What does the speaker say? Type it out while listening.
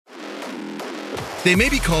They may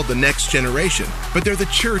be called the next generation, but they're the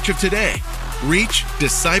church of today. Reach,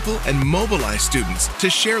 disciple, and mobilize students to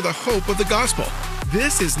share the hope of the gospel.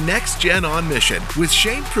 This is Next Gen on Mission with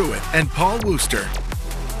Shane Pruitt and Paul Wooster.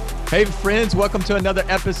 Hey friends, welcome to another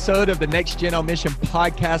episode of the Next Gen on Mission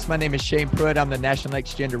podcast. My name is Shane Pruitt. I'm the National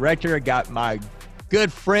Next Gen Director. I got my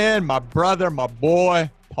good friend, my brother, my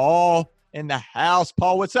boy, Paul in the house.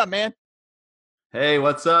 Paul, what's up, man? Hey,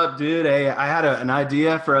 what's up, dude? Hey, I had an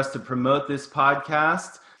idea for us to promote this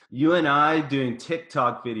podcast. You and I doing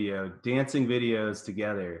TikTok dancing videos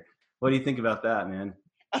together. What do you think about that, man?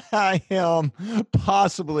 I am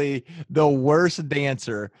possibly the worst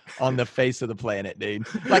dancer on the face of the planet, dude.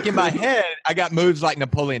 Like in my head, I got moves like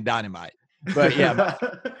Napoleon Dynamite. But yeah,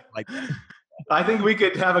 like I think we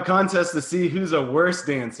could have a contest to see who's a worse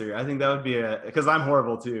dancer. I think that would be because I'm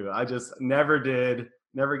horrible too. I just never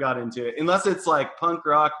got into it. Unless it's like punk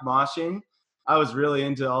rock moshing. I was really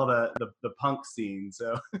into all the punk scene.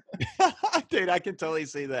 So, dude, I can totally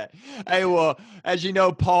see that. Hey, well, as you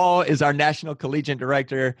know, Paul is our National Collegiate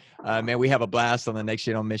Director. Man, we have a blast on the Next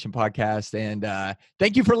Gen on Mission podcast. And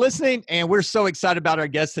thank you for listening. And we're so excited about our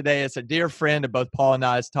guest today. It's a dear friend of both Paul and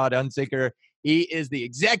I. It's Todd Unzicker. He is the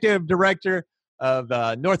Executive Director of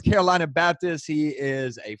North Carolina Baptist. He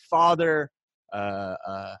is a father,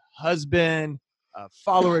 a husband, a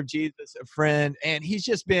follower of Jesus, a friend, and he's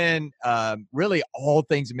just been really all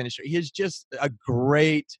things ministry. He's just a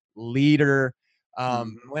great leader.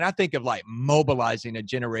 When I think of like mobilizing a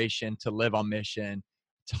generation to live on mission,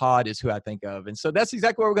 Todd is who I think of. And so that's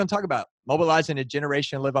exactly what we're going to talk about, mobilizing a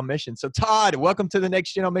generation to live on mission. So Todd, welcome to the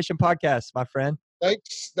Next Gen on Mission podcast, my friend.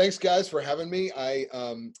 Thanks guys for having me.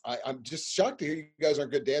 I'm just shocked to hear you guys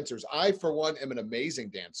aren't good dancers. I, for one, am an amazing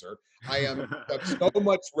dancer. I have so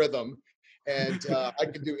much rhythm. And I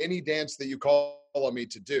can do any dance that you call on me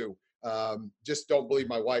to do. Just don't believe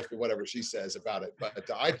my wife and whatever she says about it. But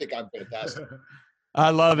I think I'm fantastic. I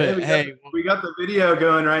love it. Hey, we got the video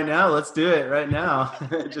going right now. Let's do it right now.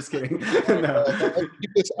 Just kidding. No. Keep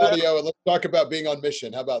this audio and let's talk about being on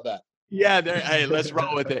mission. How about that? Yeah. Hey, let's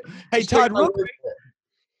roll with it. Hey, Todd, real quick.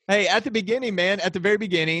 Hey, at the beginning, man, at the very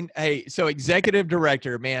beginning, hey, so Executive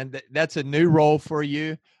Director, man, that's a new role for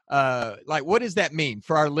you. Like, what does that mean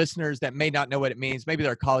for our listeners that may not know what it means? Maybe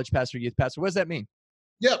they're a college pastor, youth pastor. What does that mean?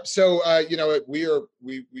 Yeah. So, we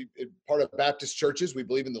part of Baptist churches. We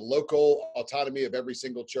believe in the local autonomy of every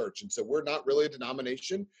single church. And so we're not really a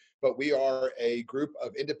denomination, but we are a group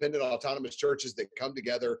of independent autonomous churches that come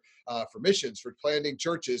together for missions, for planting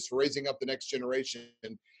churches, for raising up the next generation.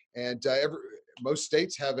 And most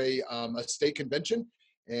states have a state convention.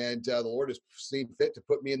 And the Lord has seen fit to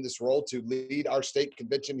put me in this role to lead our state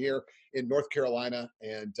convention here in North Carolina.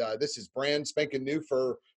 And this is brand spanking new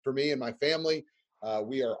for me and my family.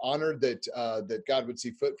 We are honored that God would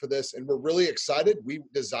see fit for this. And we're really excited. We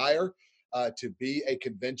desire to be a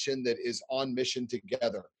convention that is on mission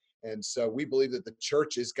together. And so we believe that the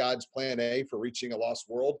church is God's plan A for reaching a lost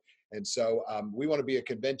world. And so we want to be a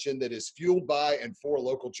convention that is fueled by and for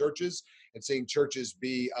local churches and seeing churches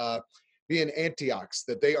be in Antiochs,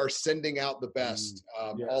 that they are sending out the best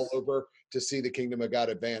all over to see the kingdom of God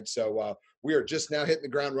advance. So we are just now hitting the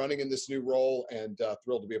ground running in this new role and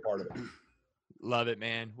thrilled to be a part of it. Love it,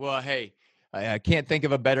 man. Well, hey, I can't think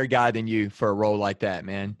of a better guy than you for a role like that,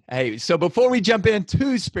 man. Hey, so before we jump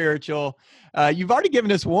into spiritual, you've already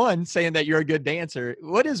given us one saying that you're a good dancer.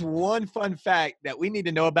 What is one fun fact that we need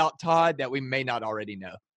to know about Todd that we may not already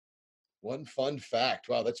know? One fun fact.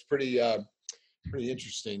 Wow, that's pretty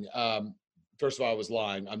interesting. First of all, I was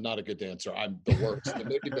lying. I'm not a good dancer. I'm the worst. And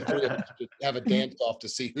maybe the three of us should have a dance off to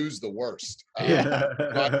see who's the worst. I'm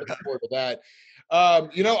looking forward to that.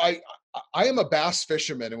 I am a bass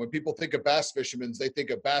fisherman. And when people think of bass fishermen, they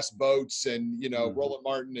think of bass boats and, Roland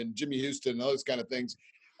Martin and Jimmy Houston and those kind of things.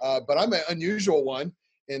 But I'm an unusual one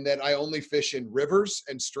in that I only fish in rivers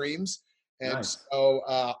and streams. And nice. So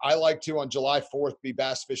I like to, on July 4th, be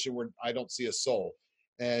bass fishing where I don't see a soul.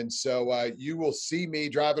 And so you will see me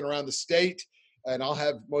driving around the state, and I'll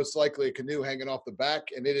have most likely a canoe hanging off the back.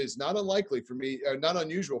 And it is not unlikely for me, not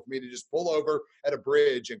unusual for me to just pull over at a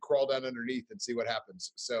bridge and crawl down underneath and see what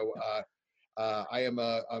happens. So I'm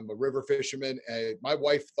a river fisherman. My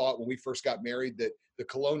wife thought when we first got married that the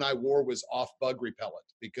cologne I wore was off bug repellent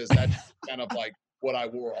because that's kind of like what I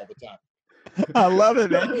wore all the time. I love it,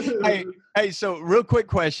 man. Hey, so real quick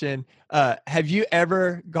question. Have you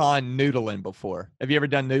ever gone noodling before? Have you ever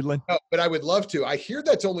done noodling? No, but I would love to. I hear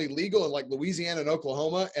that's only legal in like Louisiana and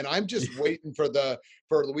Oklahoma, and I'm just waiting for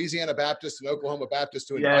Louisiana Baptist and Oklahoma Baptist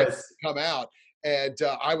to invite us to come out, and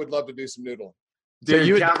I would love to do some noodling.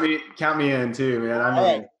 Dude, so count me in too,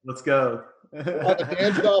 man. Let's go. We'll have a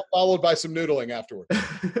dance-off followed by some noodling afterward.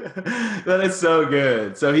 That is so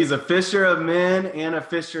good. So he's a fisher of men and a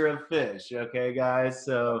fisher of fish. Okay, guys.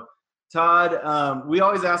 So Todd, we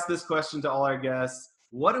always ask this question to all our guests.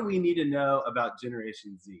 What do we need to know about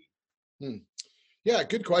Generation Z? Yeah,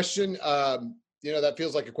 good question. That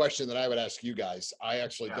feels like a question that I would ask you guys. I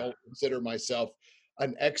actually don't consider myself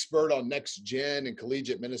an expert on next gen and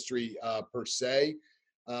collegiate ministry per se,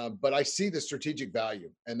 but I see the strategic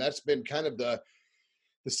value, and that's been kind of the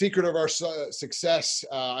secret of our success.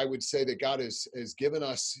 I would say that God has given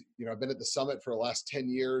us, I've been at the summit for the last 10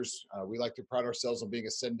 years. We like to pride ourselves on being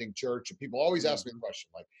a sending church. And people always ask me the question,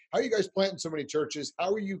 like, how are you guys planting so many churches?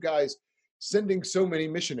 How are you guys sending so many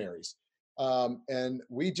missionaries? And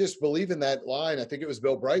we just believe in that line. I think it was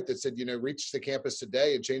Bill Bright that said, reach the campus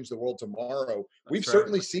today and change the world tomorrow. We've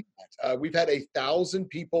certainly seen that. We've had 1,000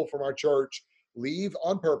 people from our church leave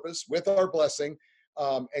on purpose with our blessing,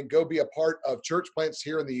 and go be a part of church plants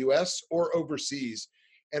here in the U.S. or overseas.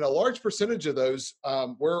 And a large percentage of those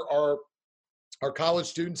were our college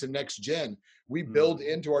students and next gen. We build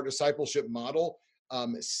into our discipleship model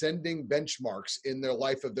sending benchmarks in their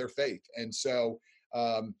life of their faith. And so,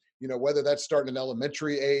 whether that's starting an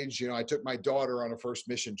elementary age, I took my daughter on a first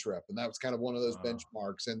mission trip, and that was kind of one of those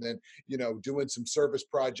benchmarks. And then, doing some service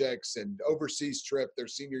projects and overseas trip their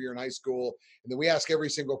senior year in high school. And then we ask every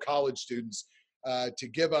single college students to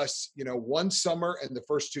give us, one summer and the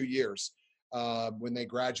first 2 years when they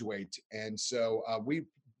graduate. And so we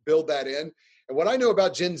build that in. And what I know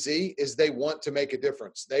about Gen Z is they want to make a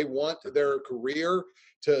difference. They want their career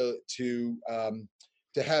to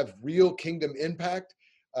have real kingdom impact.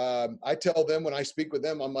 I tell them when I speak with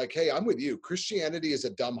them, I'm like, hey, I'm with you. Christianity is a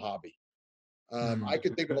dumb hobby. I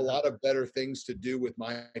could think of a lot of better things to do with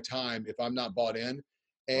my time if I'm not bought in.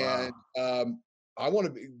 And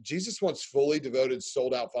Jesus wants fully devoted,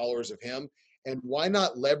 sold out followers of him. And why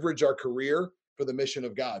not leverage our career for the mission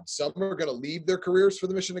of God? Some are going to leave their careers for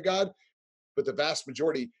the mission of God, but the vast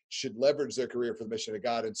majority should leverage their career for the mission of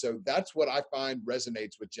God. And so that's what I find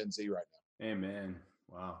resonates with Gen Z right now. Amen.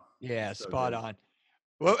 Wow. Yeah, so spot on.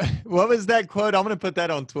 What was that quote? I'm going to put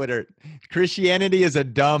that on Twitter. Christianity is a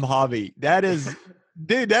dumb hobby. That is,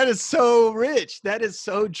 dude, that is so rich. That is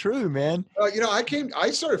so true, man.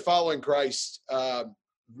 I started following Christ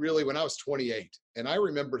really when I was 28. And I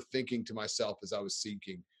remember thinking to myself as I was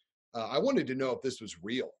seeking, I wanted to know if this was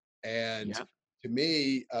real. And to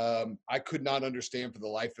me, I could not understand for the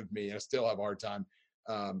life of me. And I still have a hard time.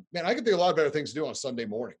 I could think of a lot of better things to do on a Sunday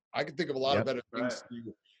morning. I could think of a lot of better things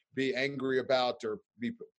to be angry about or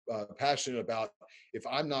be passionate about if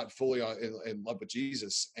I'm not fully in love with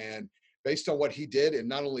Jesus. And based on what he did, and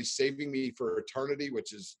not only saving me for eternity,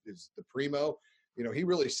 which is the primo, he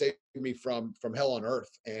really saved me from hell on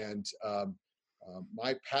earth. And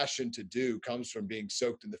my passion to do comes from being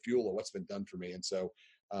soaked in the fuel of what's been done for me. And so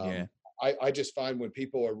I just find when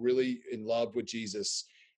people are really in love with Jesus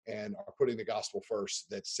and are putting the gospel first,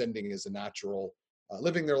 that sending is a natural,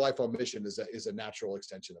 living their life on mission is a natural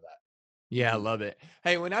extension of that. Yeah, I love it.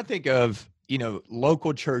 Hey, when I think of,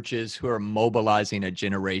 local churches who are mobilizing a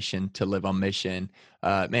generation to live on mission,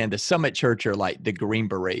 man, the Summit Church are like the Green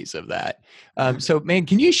Berets of that. So, man,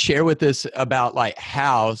 can you share with us about like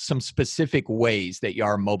how some specific ways that you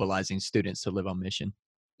are mobilizing students to live on mission?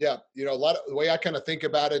 Yeah, a lot of the way I kind of think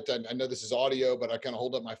about it, and I know this is audio, but I kind of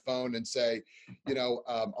hold up my phone and say,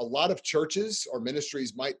 a lot of churches or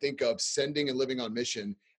ministries might think of sending and living on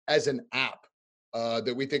mission as an app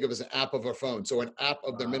that we think of as an app of our phone. So an app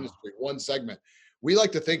of their ministry, one segment. We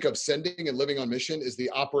like to think of sending and living on mission as the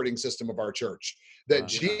operating system of our church, that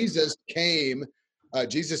Jesus came.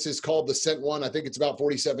 Jesus is called the sent one. I think it's about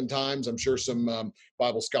 47 times. I'm sure some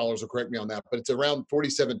Bible scholars will correct me on that, but it's around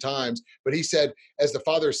 47 times. But he said, as the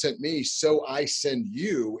Father sent me, so I send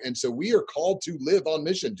you. And so we are called to live on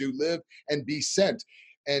mission, to live and be sent.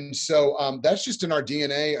 And so that's just in our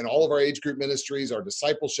DNA and all of our age group ministries, our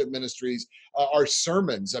discipleship ministries, our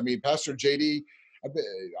sermons. I mean, Pastor JD,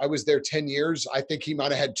 I was there 10 years. I think he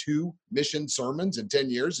might have had 2 mission sermons in 10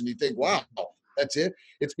 years. And you think, wow, that's it.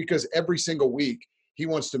 It's because every single week, he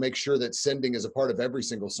wants to make sure that sending is a part of every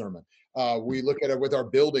single sermon. We look at it with our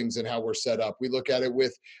buildings and how we're set up. We look at it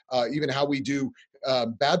with even how we do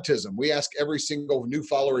baptism. We ask every single new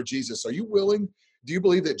follower of Jesus, are you willing? Do you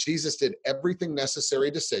believe that Jesus did everything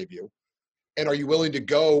necessary to save you? And are you willing to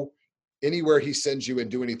go anywhere he sends you and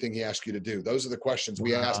do anything he asks you to do? Those are the questions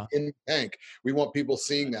we ask in the tank. We want people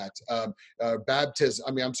seeing that.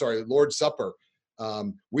 Lord's Supper.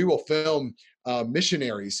 We will film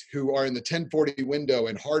missionaries who are in the 1040 window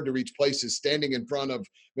in hard to reach places, standing in front of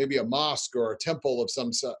maybe a mosque or a temple of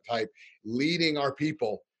some type, leading our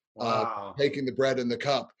people Wow. taking the bread and the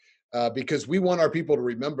cup, because we want our people to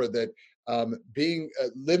remember that being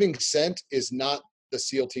living sent is not the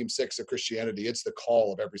SEAL Team 6 of Christianity. It's the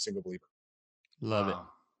call of every single believer. Love it. Wow.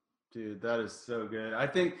 Dude, that is so good. I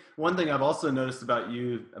think one thing I've also noticed about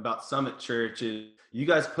you, about Summit Church, is you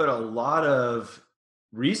guys put a lot of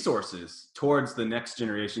resources towards the next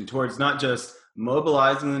generation, towards not just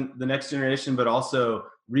mobilizing the next generation, but also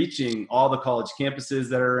reaching all the college campuses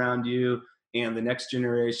that are around you and the next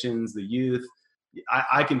generations, the youth.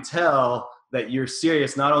 I can tell that you're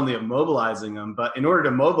serious not only of mobilizing them, but in order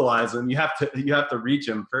to mobilize them, you have to reach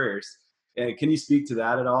them first. And can you speak to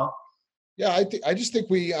that at all? Yeah, I just think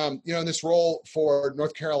we, in this role for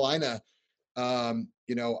North Carolina, there's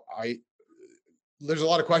a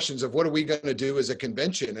lot of questions of what are we going to do as a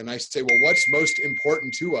convention, and I say, well, what's most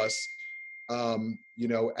important to us,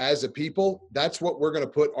 as a people? That's what we're going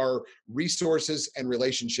to put our resources and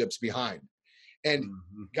relationships behind. And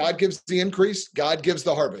God gives the increase, God gives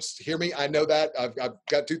the harvest. Hear me? I know that. I've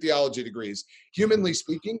got 2 theology degrees. Humanly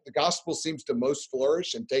speaking, the gospel seems to most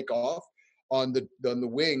flourish and take off on the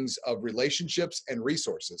wings of relationships and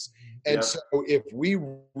resources. And so if we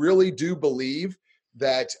really do believe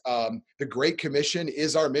that the Great Commission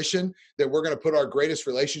is our mission, that we're going to put our greatest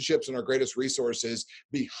relationships and our greatest resources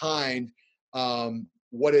behind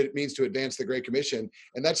what it means to advance the Great Commission.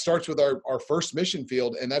 And that starts with our first mission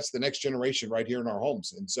field, and that's the next generation right here in our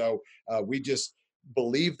homes. And so we just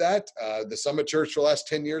believe that. The Summit Church for the last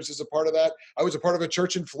 10 years is a part of that. I was a part of a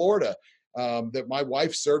church in Florida that my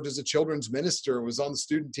wife served as a children's minister and was on the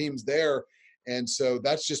student teams there. And so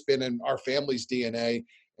that's just been in our family's DNA.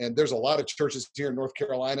 And there's a lot of churches here in North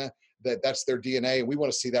Carolina that's their DNA. And we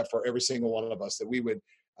want to see that for every single one of us, that we would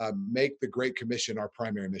make the Great Commission our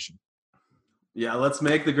primary mission. Yeah, let's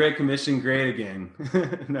make the Great Commission great again.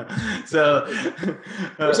 No. So,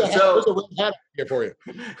 there's a red hat here for you.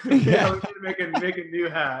 Yeah, we need to make a new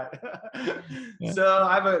hat. Yeah. So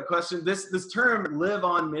I have a question. This term, live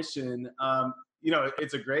on mission,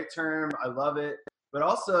 it's a great term. I love it. But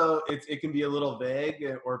also it can be a little vague,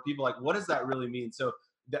 or people like, what does that really mean? So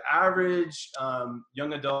the average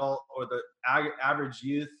young adult or the average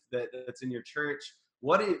youth that's in your church,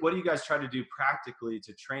 what do you guys try to do practically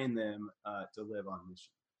to train them to live on mission?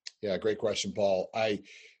 Yeah, great question, Paul. I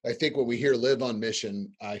think when we hear live on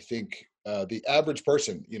mission, I think the average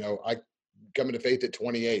person, I come into faith at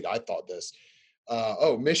 28. I thought this,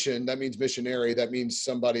 mission, that means missionary. That means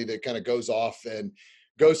somebody that kind of goes off and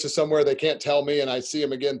goes to somewhere they can't tell me, and I see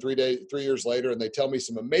them again 3 years later, and they tell me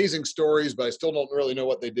some amazing stories, but I still don't really know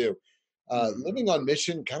what they do. Living on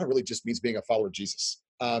mission kind of really just means being a follower of Jesus.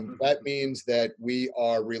 That means that we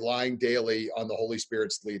are relying daily on the Holy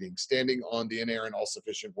Spirit's leading, standing on the inerrant,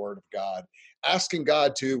 all-sufficient Word of God, asking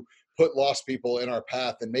God to put lost people in our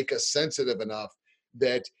path and make us sensitive enough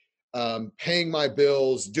that paying my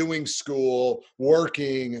bills, doing school,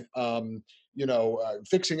 working,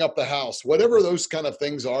 fixing up the house, whatever those kind of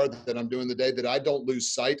things are that I'm doing the day, that I don't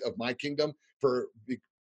lose sight of my kingdom,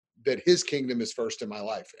 that His kingdom is first in my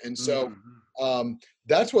life. And so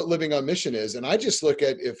that's what living on mission is. And I just look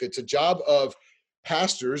at, if it's a job of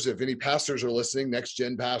pastors, if any pastors are listening, next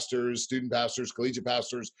gen pastors, student pastors, collegiate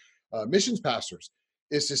pastors, missions pastors,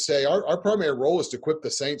 is to say our primary role is to equip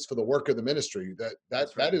the saints for the work of the ministry.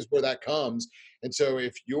 That is where that comes. And so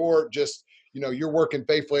if you're just, you're working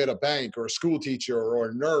faithfully at a bank, or a school teacher, or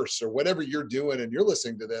a nurse, or whatever you're doing, and you're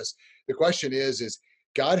listening to this, the question is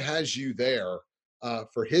God has you there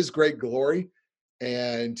for His great glory.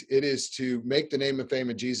 And it is to make the name and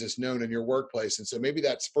fame of Jesus known in your workplace. And so maybe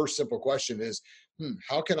that's first simple question is,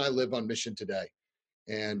 how can I live on mission today?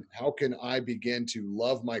 And how can I begin to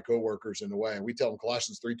love my coworkers in a way? And we tell them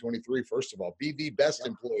Colossians 3:23, first of all, be the best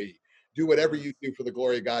employee. Do whatever you do for the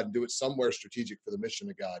glory of God, and do it somewhere strategic for the mission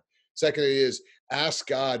of God. Secondly is ask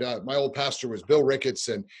God. My old pastor was Bill Ricketts,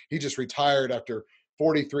 and he just retired after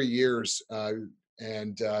 43 years.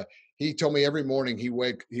 He told me every morning he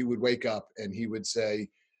would wake up and he would say,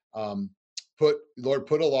 Lord,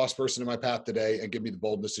 put a lost person in my path today and give me the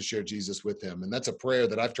boldness to share Jesus with him. And that's a prayer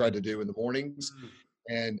that I've tried to do in the mornings.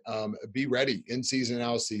 And be ready in season and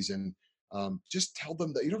out of season. Just tell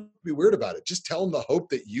them that you don't be weird about it. Just tell them the hope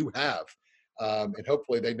that you have. And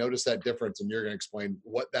hopefully they notice that difference, and you're going to explain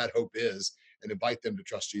what that hope is and invite them to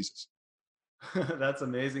trust Jesus. That's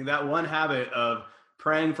amazing. That one habit of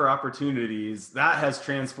praying for opportunities, that has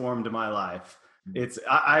transformed my life.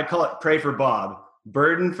 I call it pray for Bob,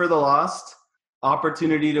 burden for the lost,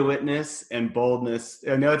 opportunity to witness, and boldness.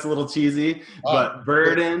 I know it's a little cheesy, but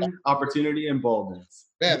burden, opportunity, and boldness.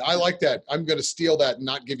 Man, I like that. I'm going to steal that and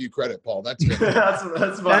not give you credit, Paul. That's good.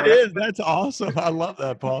 that's fine. That's awesome. I love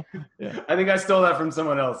that, Paul. Yeah. I think I stole that from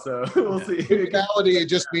someone else, so we'll see. Reality, it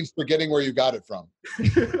just means forgetting where you got it from.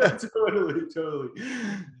 Totally.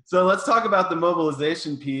 So let's talk about the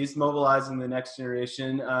mobilization piece, mobilizing the next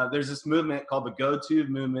generation. There's this movement called the Go To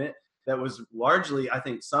movement that was largely, I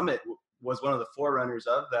think Summit was one of the forerunners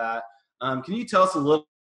of that. Can you tell us a little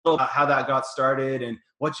about how that got started and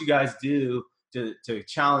what you guys do to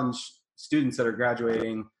challenge students that are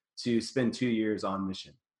graduating to spend 2 years on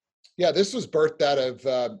mission? Yeah, this was birthed out of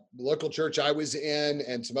the local church I was in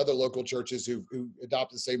and some other local churches who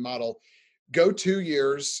adopt the same model. Go 2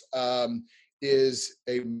 years is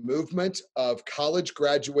a movement of college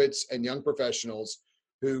graduates and young professionals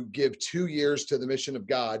who give 2 years to the mission of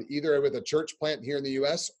God, either with a church plant here in the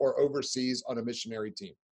U.S. or overseas on a missionary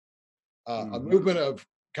team. A movement of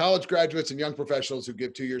college graduates and young professionals who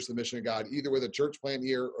give 2 years to the mission of God, either with a church plant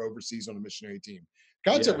here or overseas on a missionary team.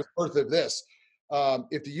 Concept was birth of this.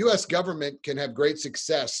 If the U.S. government can have great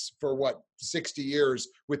success for 60 years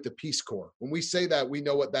with the Peace Corps, when we say that, we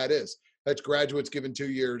know what that is. That's graduates given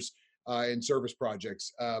 2 years in service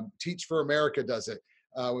projects. Teach for America does it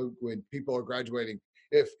when people are graduating.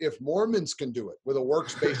 If Mormons can do it with a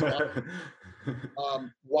works-based model,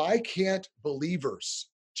 why can't believers,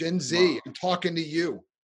 Gen Z, I'm talking to you,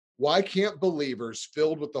 why can't believers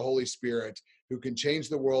filled with the Holy Spirit who can change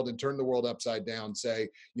the world and turn the world upside down say,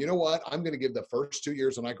 you know what, I'm going to give the first 2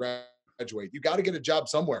 years when I graduate. You got to get a job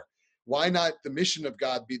somewhere. Why not the mission of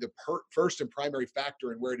God be the first and primary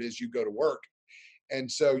factor in where it is you go to work?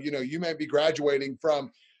 And so, you may be graduating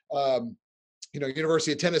from,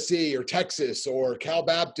 University of Tennessee or Texas or Cal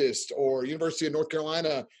Baptist or University of North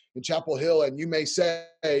Carolina in Chapel Hill, and you may say,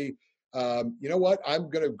 you know what, I'm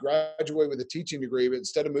going to graduate with a teaching degree, but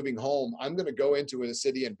instead of moving home, I'm going to go into a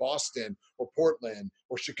city in Boston or Portland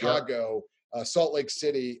or Chicago, Salt Lake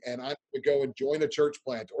City, and I'm going to go and join a church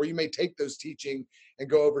plant. Or you may take those teaching and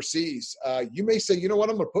go overseas. You may say, you know what,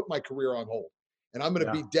 I'm going to put my career on hold. And I'm going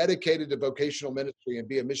to be dedicated to vocational ministry and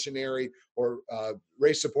be a missionary or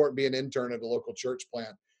raise support and be an intern at a local church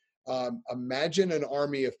plant. Imagine an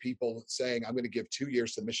army of people saying, I'm going to give 2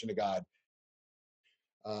 years to the mission of God.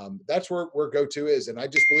 That's where Go To is. And I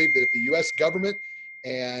just believe that if the U.S. government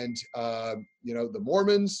and, the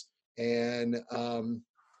Mormons and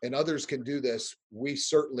others can do this, we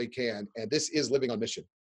certainly can. And this is living on mission.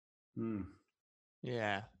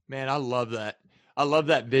 Yeah, man, I love that. I love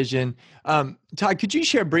that vision. Todd, could you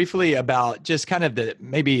share briefly about just kind of the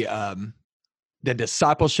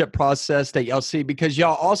discipleship process that y'all see? Because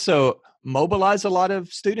y'all also mobilize a lot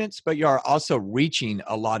of students, but you are also reaching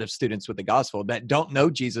a lot of students with the gospel that don't know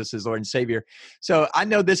Jesus as Lord and Savior. So I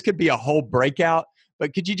know this could be a whole breakout,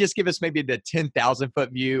 but could you just give us maybe the 10,000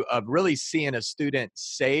 foot view of really seeing a student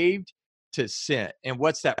saved to sent, and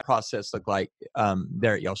what's that process look like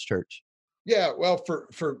there at y'all's church? Yeah, well,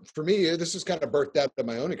 for me, this is kind of birthed out of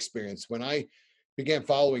my own experience. When I began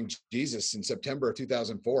following Jesus in September of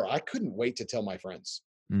 2004, I couldn't wait to tell my friends.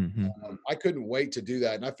 I couldn't wait to do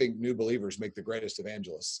that. And I think new believers make the greatest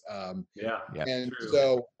evangelists. And true.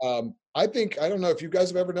 So I don't know if you guys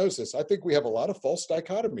have ever noticed this. I think we have a lot of false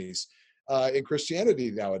dichotomies in Christianity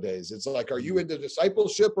nowadays. It's like, are you into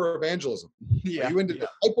discipleship or evangelism? Are you into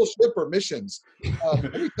discipleship or missions?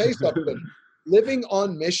 Let me tell you something. Living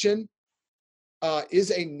on mission is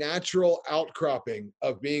a natural outcropping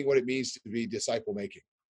of being what it means to be disciple making.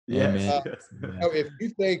 If you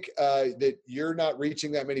think that you're not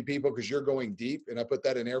reaching that many people because you're going deep, and I put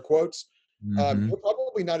that in air quotes, you're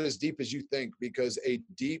probably not as deep as you think, because a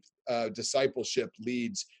deep discipleship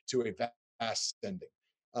leads to a vast sending.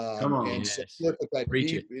 So look at that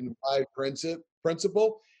deep in wide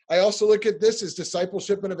principle. I also look at this as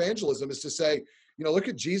discipleship and evangelism, is to say, look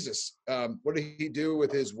at Jesus. What did he do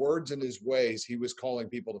with his words and his ways? He was calling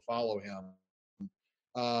people to follow him.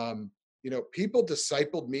 People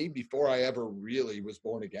discipled me before I ever really was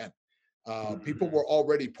born again. People were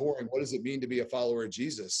already pouring, what does it mean to be a follower of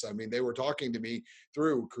Jesus? I mean, they were talking to me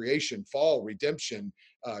through creation, fall, redemption,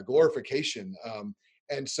 glorification.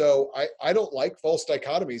 And so I don't like false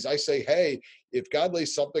dichotomies. I say, hey, if God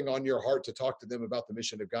lays something on your heart to talk to them about the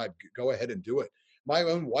mission of God, go ahead and do it. My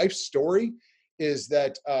own wife's story is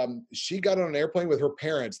that she got on an airplane with her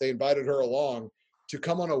parents. They invited her along to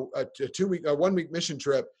come on a 1 week mission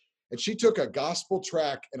trip. And she took a gospel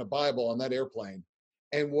tract and a Bible on that airplane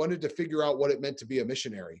and wanted to figure out what it meant to be a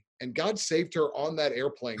missionary. And God saved her on that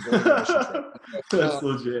airplane going on a mission trip. That's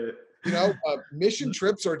legit. Mission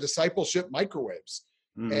trips are discipleship microwaves.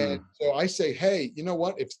 And so I say, hey, you know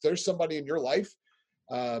what? If there's somebody in your life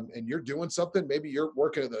and you're doing something, maybe you're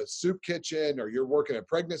working in the soup kitchen or you're working at a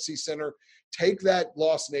pregnancy center, take that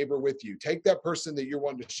lost neighbor with you. Take that person that you're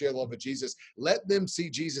wanting to share the love of Jesus. Let them see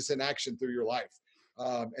Jesus in action through your life.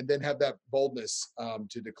 And then have that boldness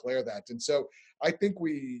to declare that. And so I think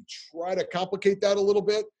we try to complicate that a little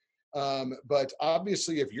bit. But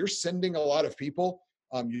obviously, if you're sending a lot of people,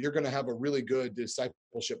 you're going to have a really good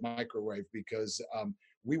discipleship microwave, because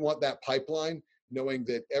we want that pipeline, knowing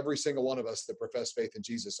that every single one of us that profess faith in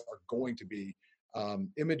Jesus are going to be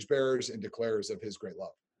image bearers and declarers of his great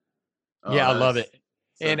love. Yeah, I love it.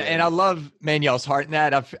 So and I love, man, y'all's heart in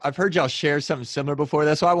that. I've heard y'all share something similar before.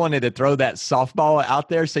 That's why I wanted to throw that softball out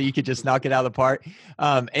there so you could just knock it out of the park.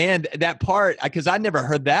 And that part, because I never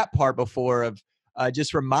heard that part before, of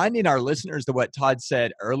just reminding our listeners to what Todd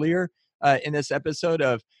said earlier in this episode,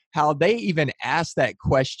 of how they even asked that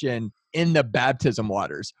question in the baptism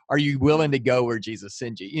waters. Are you willing to go where Jesus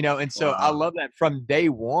sends you? You know, and so I love that from day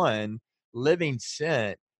one, Living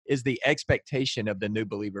Sent is the expectation of the new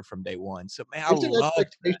believer from day one. So, man, I It's an love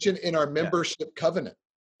expectation in our membership covenant.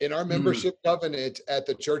 In our membership covenant at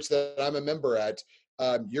the church that I'm a member at,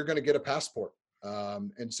 you're going to get a passport.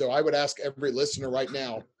 And so I would ask every listener right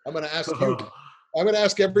now, I'm going to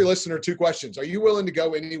ask every listener 2 questions. Are you willing to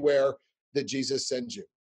go anywhere that Jesus sends you?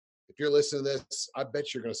 If you're listening to this, I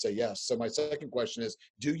bet you're going to say yes. So my second question is,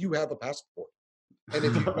 do you have a passport? And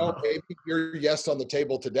if you don't, maybe your yes on the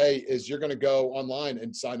table today is you're going to go online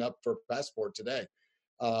and sign up for a passport today.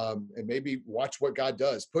 And maybe watch what God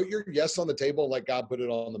does. Put your yes on the table and let God put it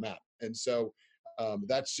on the map. And so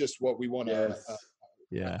that's just what we want to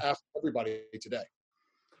ask everybody today.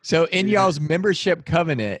 So in y'all's membership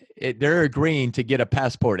covenant, they're agreeing to get a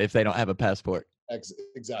passport if they don't have a passport.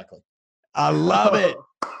 Exactly. I love it.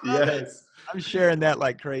 Yes. I'm sharing that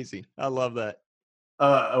like crazy. I love that.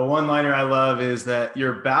 A one-liner I love is that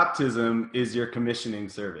your baptism is your commissioning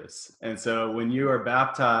service. And so when you are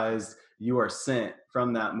baptized, you are sent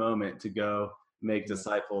from that moment to go make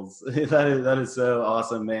disciples. That is so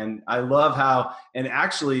awesome, man. I love how, and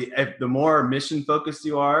actually, if the more mission focused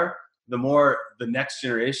you are, the more the next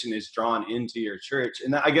generation is drawn into your church.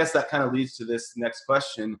 And I guess that kind of leads to this next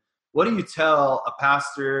question. What do you tell a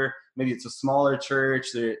pastor, maybe it's a smaller church,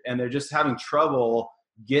 and they're just having trouble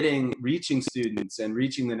reaching students and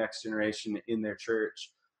reaching the next generation in their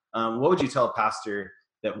church? What would you tell a pastor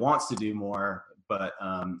that wants to do more, but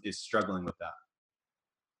is struggling with that?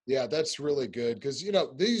 Yeah, that's really good, because, you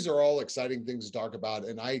know, these are all exciting things to talk about.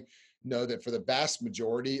 And I know that for the vast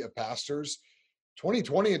majority of pastors,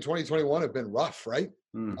 2020 and 2021 have been rough, right?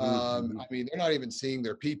 I mean, they're not even seeing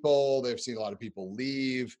their people. They've seen a lot of people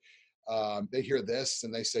leave. They hear this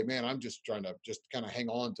and they say, man, I'm just trying to just kind of hang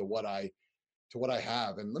on to what I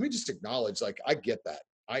have. And let me just acknowledge, like, I get that.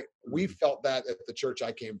 We felt that at the church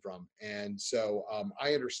I came from. And so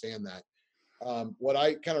I understand that. What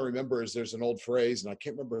I kind of remember is there's an old phrase, and I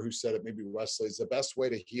can't remember who said it, maybe Wesley, is the best way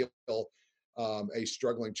to heal a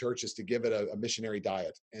struggling church is to give it a missionary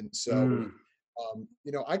diet. And so,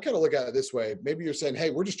 you know, I kind of look at it this way. Maybe you're saying, hey,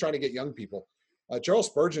 we're just trying to get young people. Charles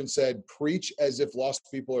Spurgeon said, preach as if lost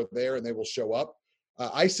people are there and they will show up.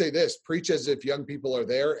 I say this, preach as if young people are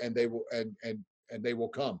there and they will, and they will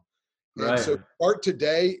come. And so start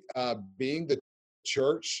today being the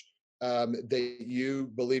church that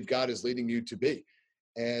you believe God is leading you to be,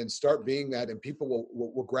 and start being that, and people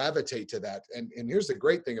will gravitate to that. And here's the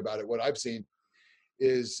great thing about it. What I've seen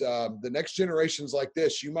is the next generations like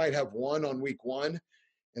this, you might have 1 on week 1,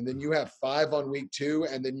 and then you have 5 on week 2,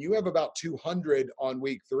 and then you have about 200 on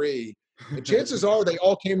week 3. And chances are they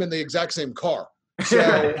all came in the exact same car.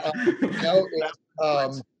 So, you know,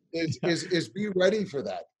 is be ready for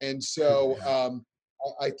that. And so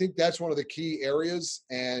I think that's one of the key areas.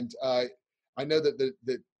 And I know that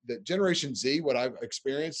the Generation Z, what I've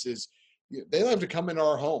experienced is they love to come into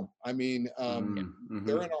our home. I mean,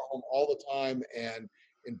 they're in our home all the time, and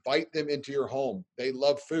invite them into your home. They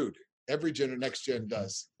love food. Every next gen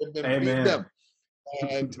does. Give them, feed them,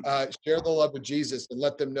 and share the love of Jesus, and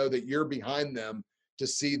let them know that you're behind them to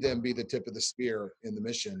see them be the tip of the spear in the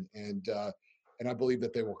mission. And I believe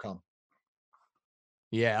that they will come.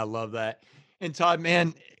 Yeah, I love that. And Todd,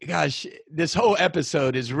 man, gosh, this whole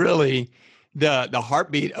episode is really the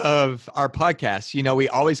heartbeat of our podcast. You know, we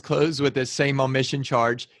always close with this same on mission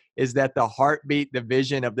charge, is that the heartbeat, the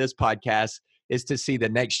vision of this podcast is to see the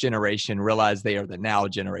next generation realize they are the now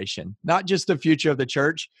generation, not just the future of the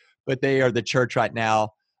church, but they are the church right now.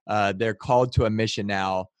 They're called to a mission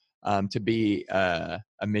now, to be a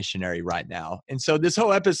missionary right now. And so this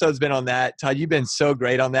whole episode's been on that. Todd, you've been so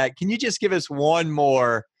great on that. Can you just give us one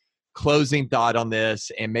more closing thought on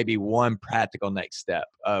this and maybe one practical next step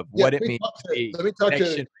of what it means let me talk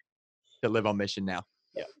to live on mission now.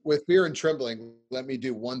 Yeah. With fear and trembling, let me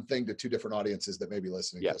do one thing to two different audiences that may be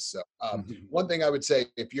listening to this. So one thing I would say,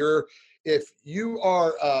 if you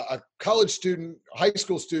are a college student, high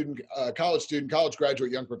school student, college student, college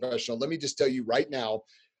graduate, young professional, let me just tell you right now,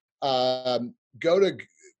 go to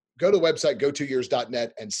the website,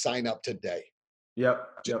 go2years.net and sign up today.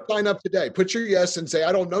 Yep. Sign up today. Put your yes and say,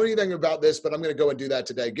 I don't know anything about this, but I'm going to go and do that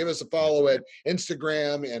today. Give us a follow at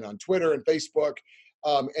Instagram and on Twitter and Facebook.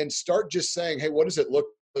 And start just saying, hey, what does it look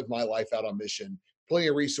like my life out on mission? Plenty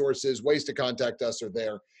of resources, ways to contact us are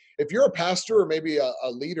there. If you're a pastor or maybe a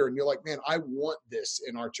leader and you're like, man, I want this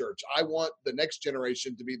in our church. I want the next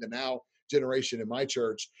generation to be the now generation in my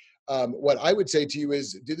church. What I would say to you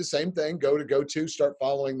is do the same thing. Go to, start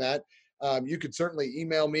following that. You could certainly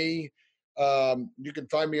email me. You can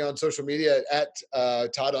find me on social media at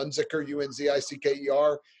Todd Unzicker,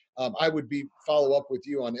 Unzicker. I would follow up with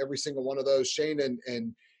you on every single one of those. Shane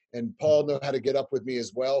and Paul know how to get up with me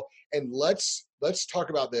as well. And let's talk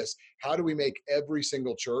about this. How do we make every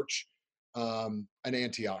single church an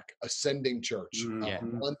Antioch, ascending church,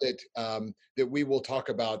 one that we will talk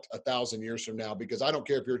about 1,000 years from now? Because I don't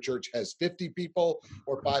care if your church has 50 people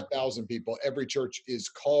or 5,000 people. Every church is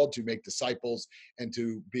called to make disciples and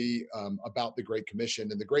to be about the Great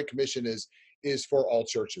Commission. And the Great Commission is for all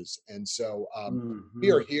churches. And so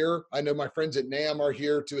we are here. I know my friends at NAM are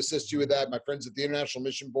here to assist you with that. My friends at the International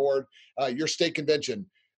Mission Board, your state convention,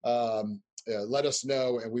 let us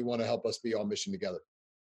know, and we want to help us be on mission together.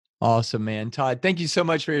 Awesome, man. Todd, thank you so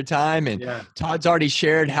much for your time. And Todd's already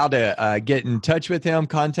shared how to get in touch with him,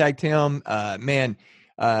 contact him.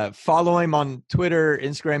 Follow him on Twitter,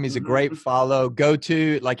 Instagram. He's a great follow. Go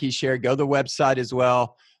to the website as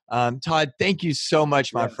well. Todd, thank you so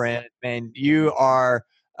much, my friend. Man, you are,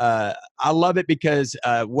 I love it because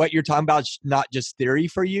what you're talking about is not just theory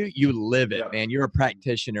for you. You live it, man. You're a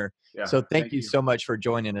practitioner. Yeah. So thank you so much for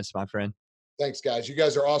joining us, my friend. Thanks, guys. You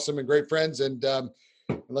guys are awesome and great friends. And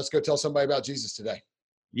let's go tell somebody about Jesus today.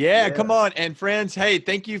 Yeah, come on. And friends, hey,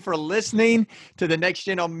 thank you for listening to the Next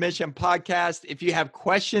Gen on Mission podcast. If you have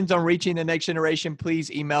questions on reaching the next generation, please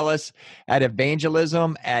email us at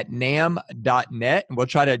evangelism@nam.net. And we'll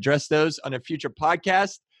try to address those on a future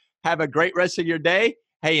podcast. Have a great rest of your day.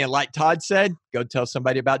 Hey, and like Todd said, go tell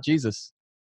somebody about Jesus.